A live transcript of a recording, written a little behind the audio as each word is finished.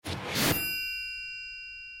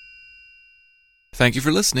Thank you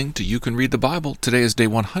for listening to You Can Read the Bible. Today is day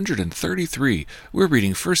 133. We're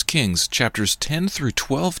reading 1 Kings chapters 10 through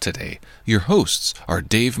 12 today. Your hosts are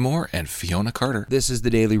Dave Moore and Fiona Carter. This is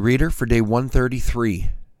the Daily Reader for day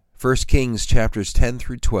 133, 1 Kings chapters 10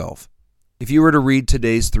 through 12. If you were to read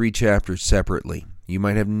today's three chapters separately, you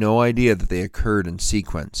might have no idea that they occurred in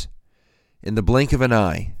sequence. In the blink of an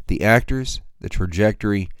eye, the actors, the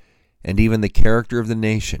trajectory, and even the character of the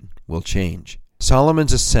nation will change.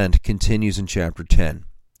 Solomon's ascent continues in chapter 10.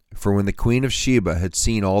 For when the queen of Sheba had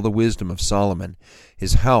seen all the wisdom of Solomon,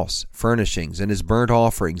 his house, furnishings, and his burnt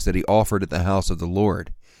offerings that he offered at the house of the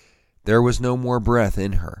Lord, there was no more breath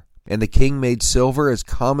in her. And the king made silver as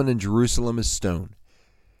common in Jerusalem as stone,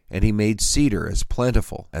 and he made cedar as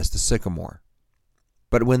plentiful as the sycamore.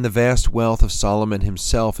 But when the vast wealth of Solomon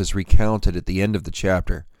himself is recounted at the end of the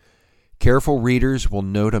chapter, careful readers will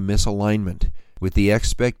note a misalignment with the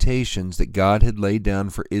expectations that God had laid down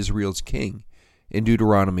for Israel's king in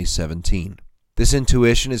Deuteronomy 17. This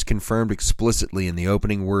intuition is confirmed explicitly in the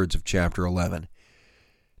opening words of chapter 11.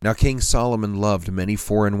 Now King Solomon loved many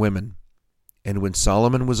foreign women, and when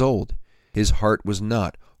Solomon was old, his heart was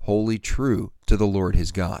not wholly true to the Lord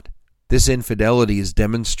his God. This infidelity is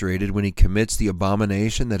demonstrated when he commits the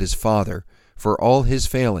abomination that his father, for all his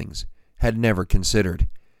failings, had never considered.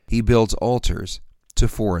 He builds altars to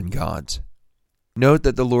foreign gods. Note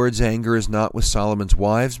that the Lord's anger is not with Solomon's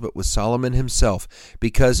wives, but with Solomon himself,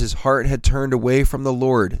 because his heart had turned away from the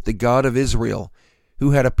Lord, the God of Israel,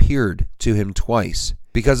 who had appeared to him twice.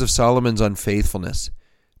 Because of Solomon's unfaithfulness,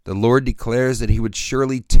 the Lord declares that he would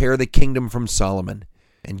surely tear the kingdom from Solomon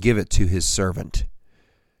and give it to his servant.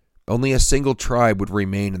 Only a single tribe would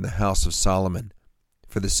remain in the house of Solomon,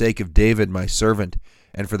 for the sake of David my servant,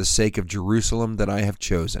 and for the sake of Jerusalem that I have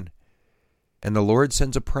chosen. And the Lord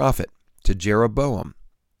sends a prophet to Jeroboam,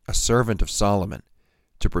 a servant of Solomon,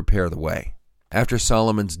 to prepare the way. After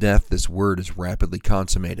Solomon's death, this word is rapidly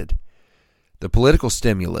consummated. The political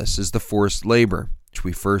stimulus is the forced labor, which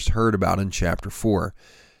we first heard about in chapter 4,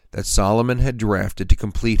 that Solomon had drafted to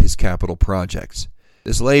complete his capital projects.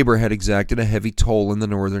 This labor had exacted a heavy toll in the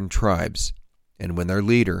northern tribes, and when their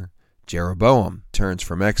leader, Jeroboam, turns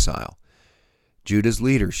from exile, Judah's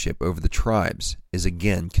leadership over the tribes is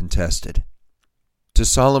again contested. To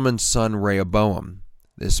Solomon's son Rehoboam,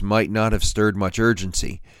 this might not have stirred much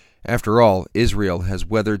urgency. After all, Israel has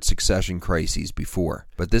weathered succession crises before,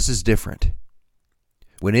 but this is different.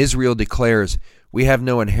 When Israel declares, "We have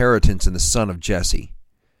no inheritance in the son of Jesse,"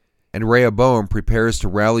 and Rehoboam prepares to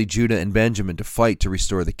rally Judah and Benjamin to fight to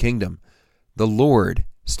restore the kingdom, the Lord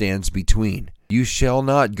stands between. You shall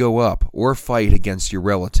not go up or fight against your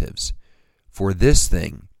relatives, for this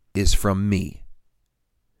thing is from me.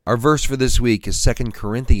 Our verse for this week is 2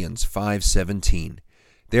 Corinthians 5:17.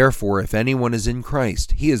 Therefore, if anyone is in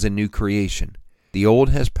Christ, he is a new creation. The old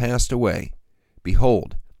has passed away.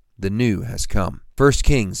 Behold, the new has come. 1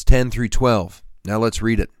 Kings 10 through 12. Now let's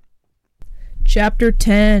read it. Chapter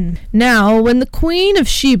 10. Now, when the queen of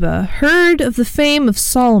Sheba heard of the fame of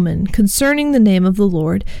Solomon concerning the name of the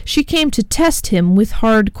Lord, she came to test him with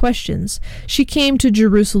hard questions. She came to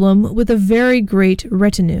Jerusalem with a very great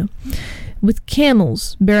retinue, with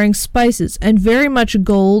camels bearing spices and very much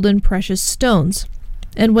gold and precious stones.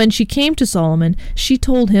 And when she came to Solomon, she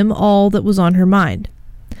told him all that was on her mind.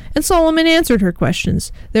 And Solomon answered her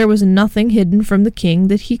questions. There was nothing hidden from the king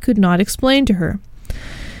that he could not explain to her.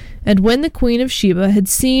 And when the queen of Sheba had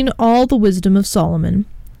seen all the wisdom of Solomon,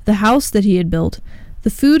 the house that he had built, the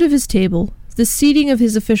food of his table, the seating of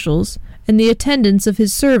his officials, and the attendance of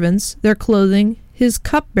his servants, their clothing, his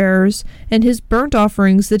cupbearers, and his burnt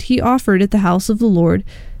offerings that he offered at the house of the Lord,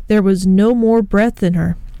 there was no more breath in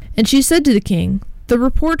her. And she said to the king, The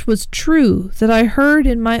report was true that I heard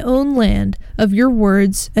in my own land of your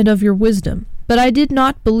words and of your wisdom. But I did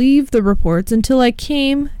not believe the reports until I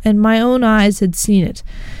came and my own eyes had seen it.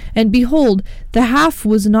 And behold, the half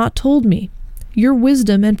was not told me. Your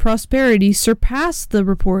wisdom and prosperity surpass the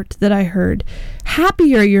report that I heard.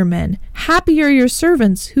 Happy are your men, happy are your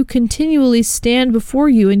servants, who continually stand before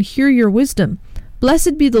you and hear your wisdom.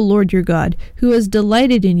 Blessed be the Lord your God, who has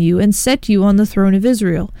delighted in you and set you on the throne of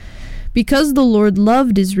Israel. Because the Lord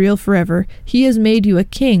loved Israel forever, he has made you a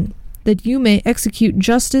king, that you may execute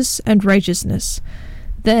justice and righteousness.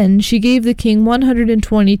 Then she gave the king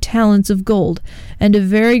 120 talents of gold, and a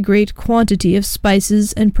very great quantity of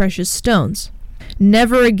spices and precious stones.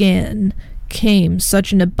 Never again came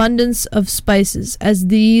such an abundance of spices as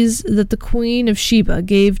these that the queen of Sheba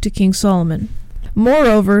gave to King Solomon.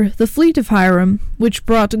 Moreover, the fleet of Hiram, which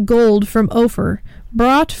brought gold from Ophir,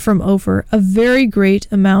 brought from Ophir a very great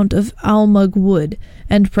amount of almug wood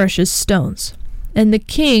and precious stones. And the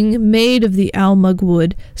king made of the almug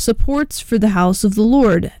wood supports for the house of the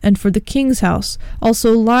Lord, and for the king's house,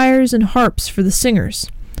 also lyres and harps for the singers.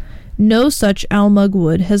 No such almug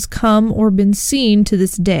wood has come or been seen to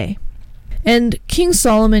this day. And King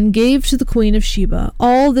Solomon gave to the queen of Sheba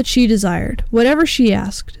all that she desired, whatever she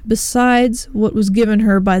asked, besides what was given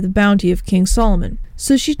her by the bounty of King Solomon.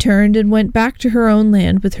 So she turned and went back to her own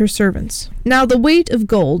land with her servants. Now the weight of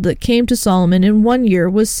gold that came to Solomon in 1 year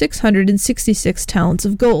was 666 talents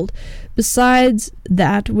of gold, besides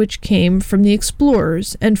that which came from the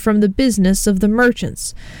explorers, and from the business of the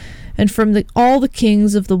merchants, and from all the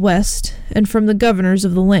kings of the west, and from the governors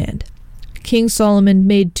of the land. King Solomon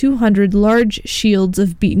made 200 large shields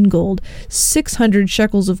of beaten gold. 600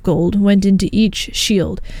 shekels of gold went into each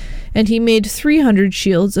shield. And he made 300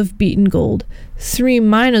 shields of beaten gold. 3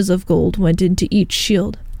 minas of gold went into each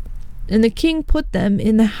shield. And the king put them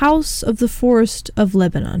in the house of the forest of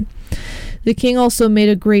Lebanon. The king also made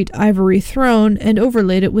a great ivory throne, and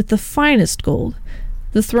overlaid it with the finest gold.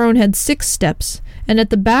 The throne had 6 steps, and at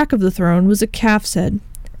the back of the throne was a calf's head.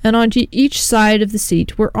 And on each side of the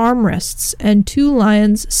seat were armrests, and 2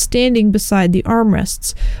 lions standing beside the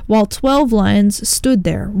armrests, while 12 lions stood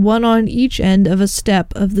there, one on each end of a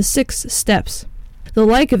step of the 6 steps. The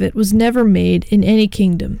like of it was never made in any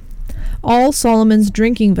kingdom. All Solomon's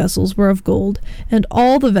drinking vessels were of gold, and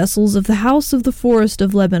all the vessels of the house of the forest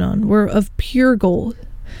of Lebanon were of pure gold.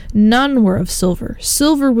 None were of silver.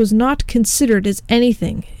 Silver was not considered as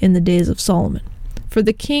anything in the days of Solomon. For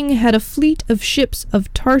the king had a fleet of ships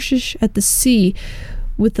of Tarshish at the sea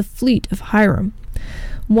with the fleet of Hiram.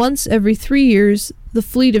 Once every 3 years the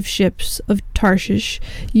fleet of ships of Tarshish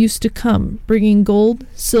used to come, bringing gold,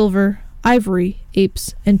 silver, ivory,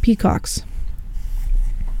 apes, and peacocks.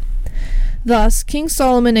 Thus King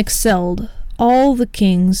Solomon excelled all the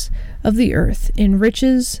kings of the earth in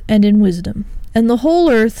riches and in wisdom. And the whole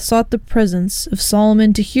earth sought the presence of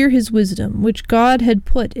Solomon to hear his wisdom, which God had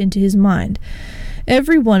put into his mind.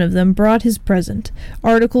 Every one of them brought his present,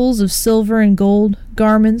 articles of silver and gold,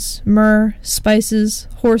 garments, myrrh, spices,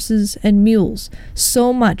 horses, and mules,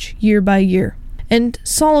 so much year by year. And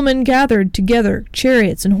Solomon gathered together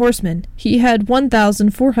chariots and horsemen. He had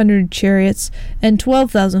 1,400 chariots and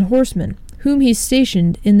 12,000 horsemen, whom he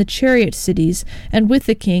stationed in the chariot cities and with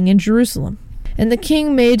the king in Jerusalem. And the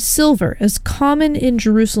king made silver as common in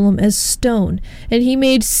Jerusalem as stone, and he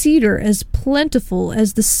made cedar as plentiful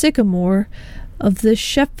as the sycamore of the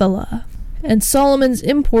Shephelah. And Solomon's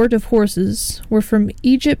import of horses were from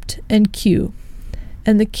Egypt and Kue,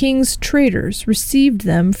 and the king's traders received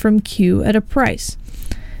them from Kue at a price.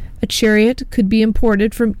 A chariot could be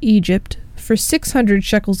imported from Egypt for 600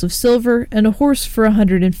 shekels of silver, and a horse for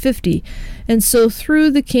 150, and so through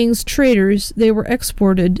the king's traders they were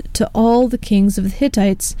exported to all the kings of the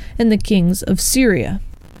Hittites and the kings of Syria.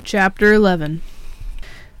 Chapter 11.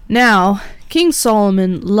 Now King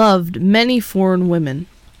Solomon loved many foreign women,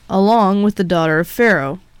 along with the daughter of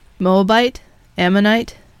Pharaoh, Moabite,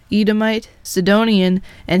 Ammonite, Edomite, Sidonian,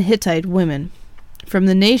 and Hittite women, from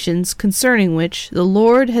the nations concerning which the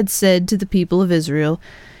Lord had said to the people of Israel,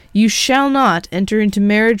 "You shall not enter into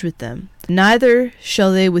marriage with them, neither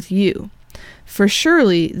shall they with you, for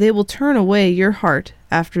surely they will turn away your heart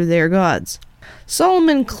after their gods."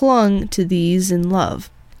 Solomon clung to these in love.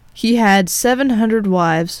 He had 700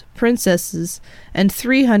 wives, princesses, and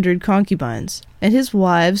 300 concubines, and his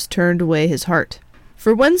wives turned away his heart.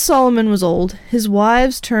 For when Solomon was old, his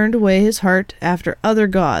wives turned away his heart after other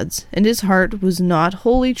gods, and his heart was not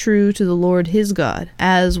wholly true to the Lord his God,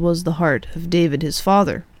 as was the heart of David his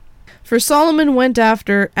father. For Solomon went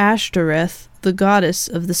after Ashtoreth, the goddess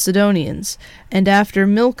of the Sidonians, and after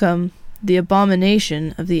Milcom, the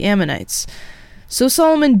abomination of the Ammonites. So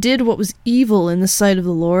Solomon did what was evil in the sight of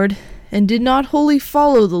the Lord, and did not wholly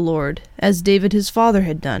follow the Lord, as David his father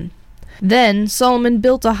had done. Then Solomon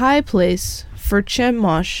built a high place for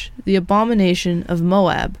Chemosh, the abomination of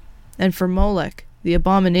Moab, and for Molech, the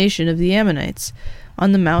abomination of the Ammonites,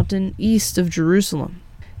 on the mountain east of Jerusalem.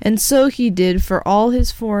 And so he did for all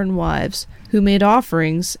his foreign wives, who made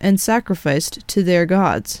offerings and sacrificed to their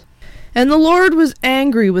gods. And the Lord was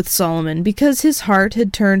angry with Solomon, because his heart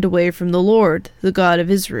had turned away from the Lord, the God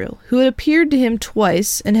of Israel, who had appeared to him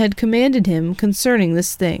twice, and had commanded him concerning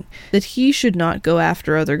this thing, that he should not go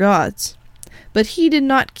after other gods. But he did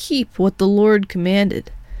not keep what the Lord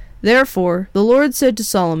commanded. Therefore the Lord said to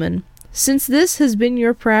Solomon, "Since this has been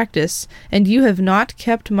your practice, and you have not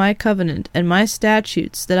kept my covenant and my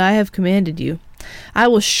statutes that I have commanded you, I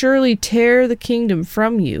will surely tear the kingdom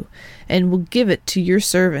from you, and will give it to your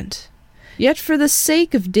servant. Yet for the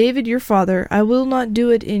sake of David your father, I will not do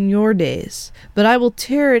it in your days, but I will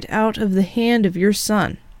tear it out of the hand of your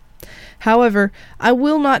son. However, I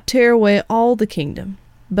will not tear away all the kingdom,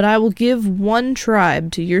 but I will give one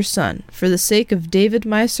tribe to your son, for the sake of David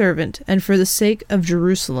my servant, and for the sake of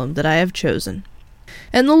Jerusalem that I have chosen.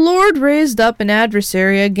 And the Lord raised up an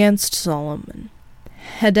adversary against Solomon,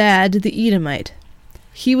 Hadad the Edomite.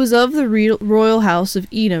 He was of the royal house of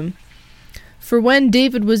Edom. For when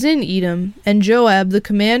David was in Edom, and Joab the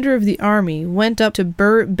commander of the army went up to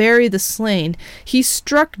bury the slain, he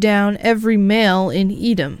struck down every male in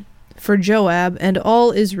Edom. For Joab and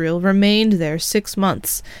all Israel remained there 6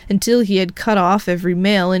 months, until he had cut off every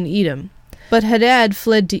male in Edom. But Hadad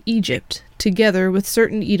fled to Egypt, together with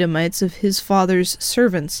certain Edomites of his father's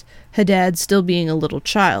servants, Hadad still being a little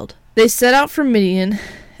child. They set out from Midian,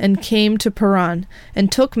 and came to Paran, and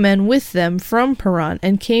took men with them from Paran,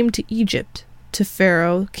 and came to Egypt, to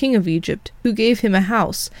Pharaoh, king of Egypt, who gave him a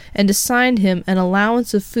house, and assigned him an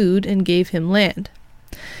allowance of food, and gave him land.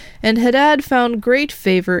 And Hadad found great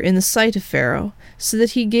favor in the sight of Pharaoh, so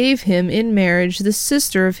that he gave him in marriage the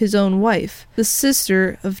sister of his own wife, the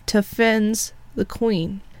sister of Taphanes the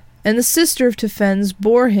queen. And the sister of Taphanes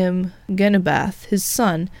bore him Genubath his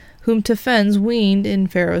son, whom Taphanes weaned in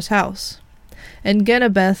Pharaoh's house. And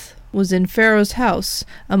Genubath was in Pharaoh's house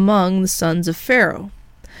among the sons of Pharaoh.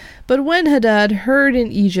 But when Hadad heard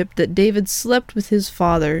in Egypt that David slept with his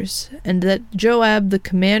fathers, and that Joab the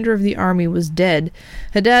commander of the army was dead,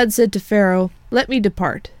 Hadad said to Pharaoh, "Let me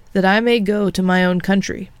depart, that I may go to my own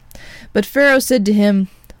country." But Pharaoh said to him,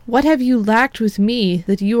 "What have you lacked with me,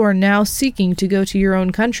 that you are now seeking to go to your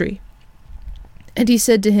own country?" And he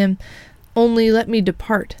said to him, "Only let me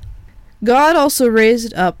depart." God also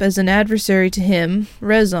raised up as an adversary to him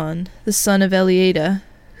Rezon, the son of Eliada,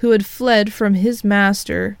 who had fled from his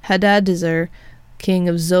master Hadadezer, king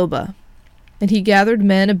of Zobah. And he gathered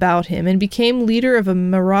men about him, and became leader of a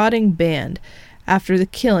marauding band, after the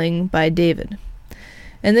killing by David.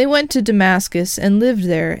 And they went to Damascus, and lived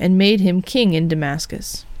there, and made him king in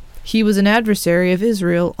Damascus. He was an adversary of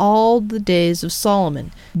Israel all the days of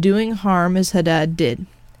Solomon, doing harm as Hadad did.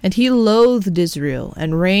 And he loathed Israel,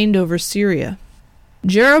 and reigned over Syria.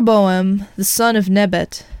 Jeroboam the son of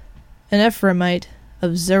Nebat, an Ephraimite,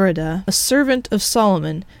 of Zeradah, a servant of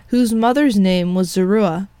Solomon, whose mother's name was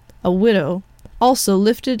Zeruiah, a widow, also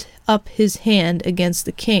lifted up his hand against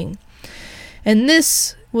the king. And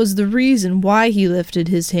this was the reason why he lifted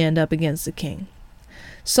his hand up against the king.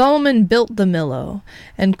 Solomon built the Millo,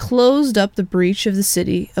 and closed up the breach of the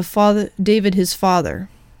city of David his father.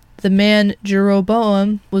 The man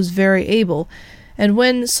Jeroboam was very able, and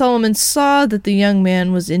when Solomon saw that the young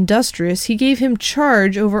man was industrious, he gave him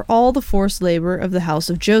charge over all the forced labor of the house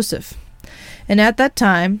of Joseph. And at that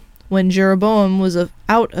time, when Jeroboam was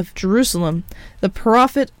out of Jerusalem, the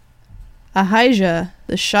prophet Ahijah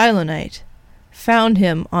the Shilonite found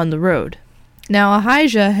him on the road. Now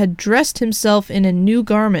Ahijah had dressed himself in a new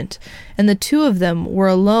garment, and the two of them were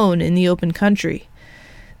alone in the open country.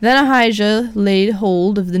 Then Ahijah laid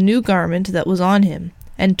hold of the new garment that was on him,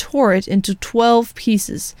 and tore it into 12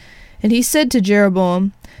 pieces. And he said to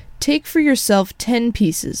Jeroboam, "Take for yourself 10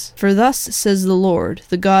 pieces, for thus says the Lord,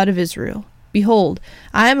 the God of Israel, Behold,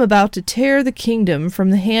 I am about to tear the kingdom from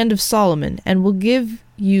the hand of Solomon, and will give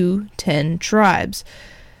you 10 tribes.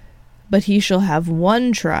 But he shall have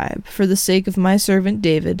 1 tribe, for the sake of my servant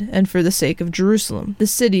David, and for the sake of Jerusalem, the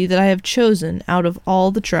city that I have chosen out of all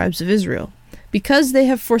the tribes of Israel. Because they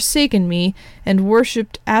have forsaken me, and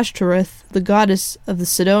worshipped Ashtoreth, the goddess of the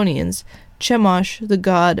Sidonians, Chemosh, the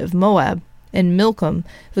god of Moab, and Milcom,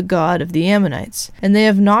 the god of the Ammonites. And they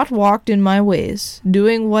have not walked in my ways,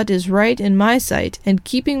 doing what is right in my sight, and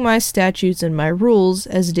keeping my statutes and my rules,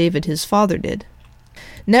 as David his father did.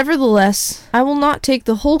 Nevertheless, I will not take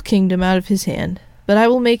the whole kingdom out of his hand, but I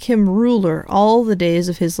will make him ruler all the days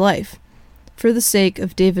of his life, for the sake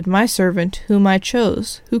of David my servant, whom I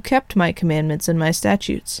chose, who kept my commandments and my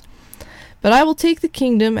statutes. But I will take the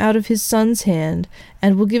kingdom out of his son's hand,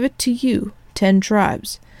 and will give it to you, 10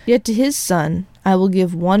 tribes. Yet to his son I will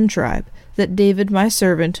give 1 tribe, that David my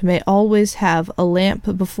servant may always have a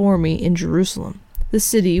lamp before me in Jerusalem, the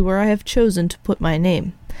city where I have chosen to put my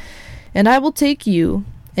name. And I will take you,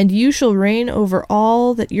 and you shall reign over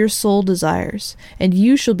all that your soul desires, and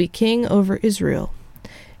you shall be king over Israel.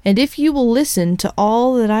 And if you will listen to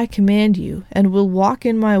all that I command you, and will walk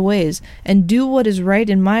in my ways, and do what is right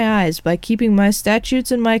in my eyes by keeping my statutes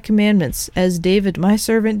and my commandments, as David my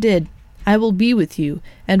servant did, I will be with you,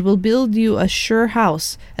 and will build you a sure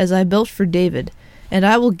house, as I built for David, and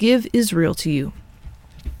I will give Israel to you.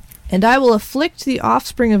 And I will afflict the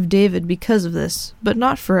offspring of David because of this, but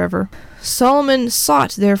not forever. Solomon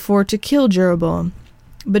sought therefore to kill Jeroboam.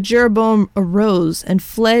 But Jeroboam arose and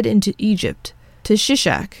fled into Egypt, to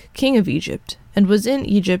Shishak, king of Egypt, and was in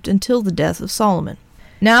Egypt until the death of Solomon.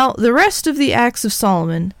 Now the rest of the acts of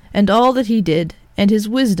Solomon, and all that he did, and his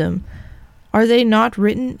wisdom, are they not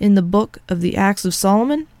written in the book of the acts of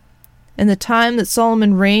Solomon? And the time that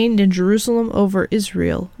Solomon reigned in Jerusalem over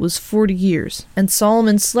Israel was 40 years. And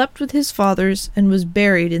Solomon slept with his fathers, and was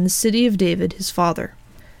buried in the city of David his father.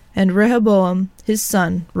 And Rehoboam his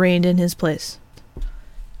son reigned in his place.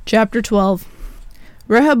 Chapter 12.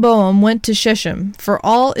 Rehoboam went to Shechem, for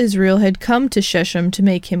all Israel had come to Shechem to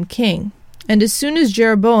make him king. And as soon as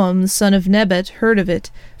Jeroboam the son of Nebat heard of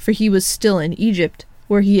it, for he was still in Egypt,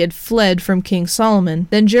 where he had fled from King Solomon,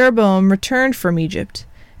 then Jeroboam returned from Egypt.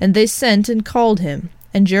 And they sent and called him.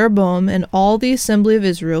 And Jeroboam and all the assembly of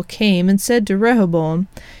Israel came and said to Rehoboam,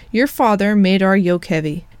 Your father made our yoke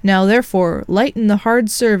heavy. Now therefore lighten the hard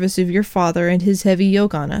service of your father and his heavy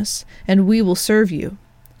yoke on us, and we will serve you.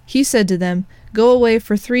 He said to them, Go away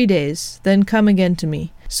for 3 days, then come again to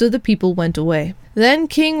me. So the people went away. Then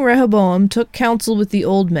King Rehoboam took counsel with the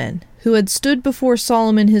old men, who had stood before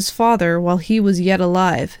Solomon his father while he was yet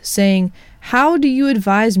alive, saying, How do you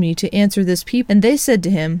advise me to answer this people? And they said to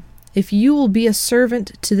him, If you will be a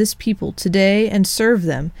servant to this people today and serve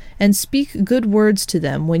them, and speak good words to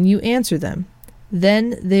them when you answer them,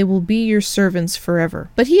 then they will be your servants forever.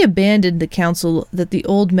 But he abandoned the counsel that the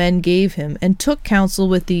old men gave him, and took counsel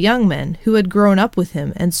with the young men who had grown up with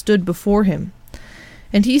him and stood before him.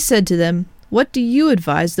 And he said to them, What do you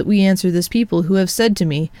advise that we answer this people who have said to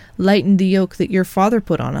me, Lighten the yoke that your father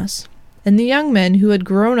put on us? And the young men who had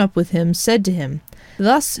grown up with him said to him,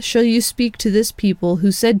 Thus shall you speak to this people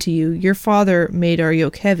who said to you, Your father made our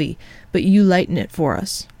yoke heavy, but you lighten it for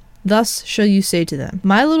us. Thus shall you say to them,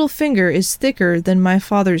 My little finger is thicker than my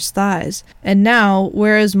father's thighs, and now,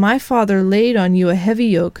 whereas my father laid on you a heavy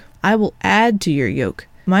yoke, I will add to your yoke.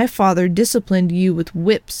 My father disciplined you with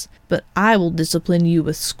whips, but I will discipline you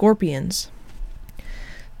with scorpions.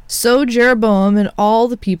 So Jeroboam and all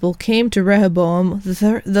the people came to Rehoboam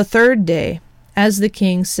the third day, as the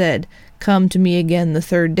king said, Come to me again the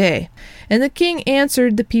third day. And the king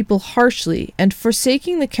answered the people harshly, and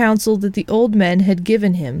forsaking the counsel that the old men had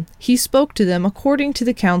given him, he spoke to them according to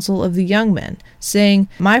the counsel of the young men, saying,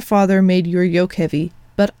 My father made your yoke heavy,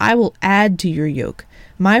 but I will add to your yoke.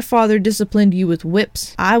 My father disciplined you with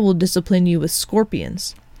whips, I will discipline you with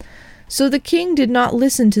scorpions. So the king did not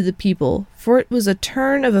listen to the people, for it was a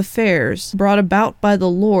turn of affairs brought about by the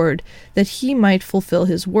Lord, that he might fulfill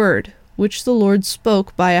his word, which the Lord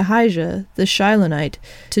spoke by Ahijah the Shilonite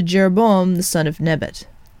to Jeroboam the son of Nebat.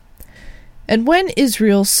 And when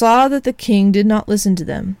Israel saw that the king did not listen to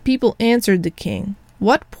them, people answered the king,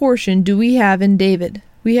 What portion do we have in David?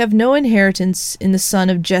 We have no inheritance in the son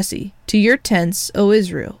of Jesse. To your tents, O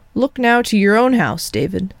Israel. Look now to your own house,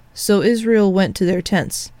 David. So Israel went to their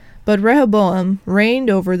tents. But Rehoboam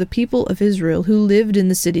reigned over the people of Israel who lived in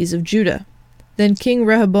the cities of Judah. Then King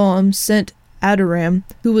Rehoboam sent Adoram,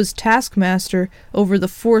 who was taskmaster over the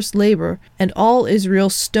forced labor, and all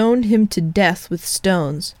Israel stoned him to death with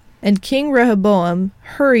stones. And King Rehoboam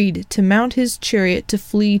hurried to mount his chariot to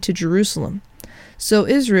flee to Jerusalem. So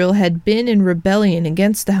Israel had been in rebellion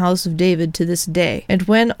against the house of David to this day. And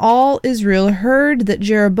when all Israel heard that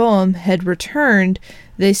Jeroboam had returned,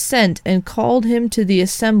 they sent and called him to the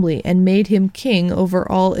assembly and made him king over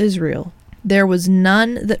all Israel. There was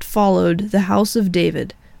none that followed the house of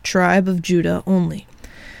David, tribe of Judah only.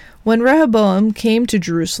 When Rehoboam came to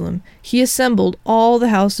Jerusalem, he assembled all the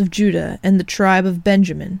house of Judah and the tribe of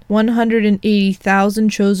Benjamin, 180,000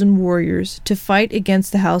 chosen warriors, to fight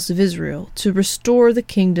against the house of Israel, to restore the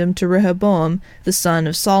kingdom to Rehoboam, the son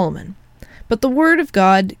of Solomon. But the word of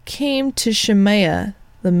God came to Shemaiah,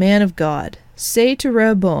 the man of God, Say to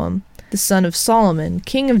Rehoboam, the son of Solomon,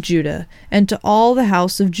 king of Judah, and to all the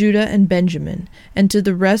house of Judah and Benjamin, and to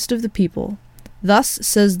the rest of the people, Thus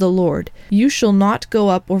says the Lord, You shall not go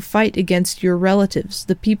up or fight against your relatives,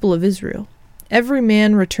 the people of Israel. Every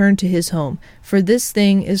man return to his home, for this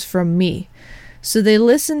thing is from me. So they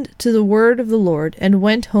listened to the word of the Lord, and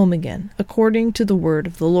went home again, according to the word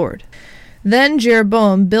of the Lord. Then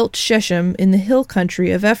Jeroboam built Shechem in the hill country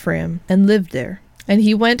of Ephraim, and lived there. And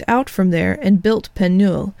he went out from there, and built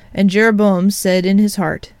Penuel. And Jeroboam said in his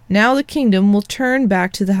heart, Now the kingdom will turn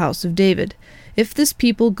back to the house of David. If this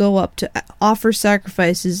people go up to offer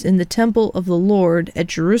sacrifices in the temple of the Lord at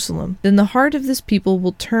Jerusalem, then the heart of this people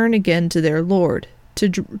will turn again to their Lord,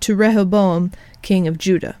 to Rehoboam, king of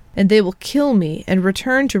Judah. And they will kill me, and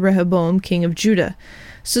return to Rehoboam, king of Judah.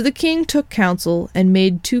 So the king took counsel and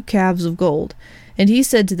made 2 calves of gold. And he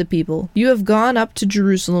said to the people, "You have gone up to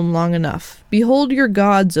Jerusalem long enough. Behold your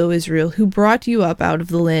gods, O Israel, who brought you up out of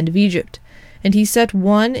the land of Egypt." And he set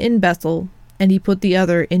one in Bethel, and he put the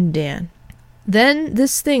other in Dan. Then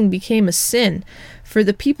this thing became a sin, for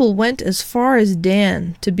the people went as far as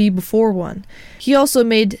Dan to be before one. He also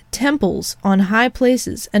made temples on high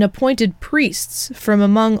places, and appointed priests from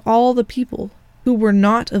among all the people, who were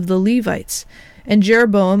not of the Levites. And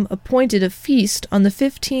Jeroboam appointed a feast on the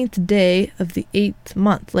 15th day of the 8th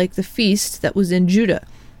month, like the feast that was in Judah,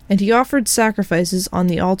 and he offered sacrifices on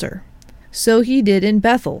the altar. So he did in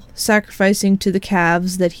Bethel, sacrificing to the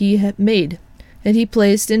calves that he had made. And he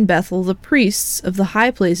placed in Bethel the priests of the high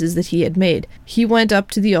places that he had made. He went up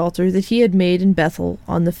to the altar that he had made in Bethel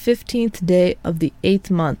on the 15th day of the 8th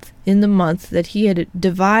month, in the month that he had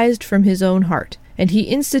devised from his own heart. And he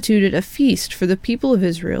instituted a feast for the people of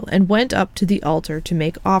Israel, and went up to the altar to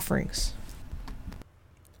make offerings.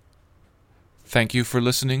 Thank you for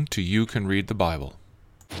listening to You Can Read the Bible.